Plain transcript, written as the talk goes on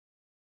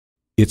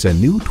It's a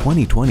new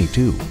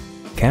 2022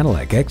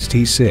 Cadillac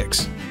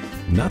XT6.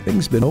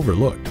 Nothing's been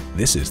overlooked.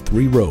 This is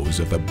 3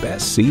 rows of the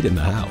best seat in the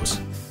house.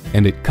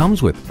 And it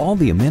comes with all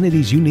the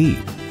amenities you need.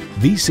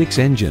 V6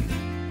 engine,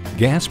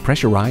 gas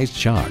pressurized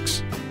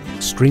shocks,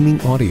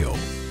 streaming audio,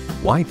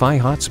 Wi-Fi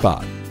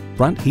hotspot,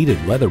 front heated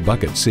leather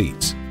bucket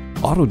seats,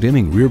 auto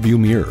dimming rear view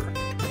mirror,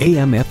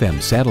 AM/FM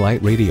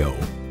satellite radio,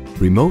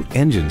 remote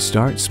engine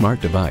start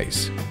smart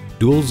device,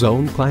 dual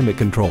zone climate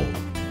control,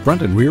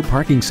 front and rear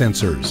parking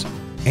sensors,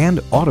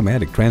 and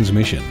automatic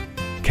transmission.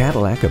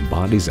 Cadillac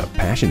embodies a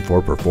passion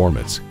for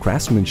performance,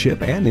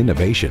 craftsmanship, and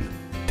innovation.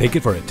 Take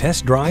it for a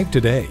test drive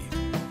today.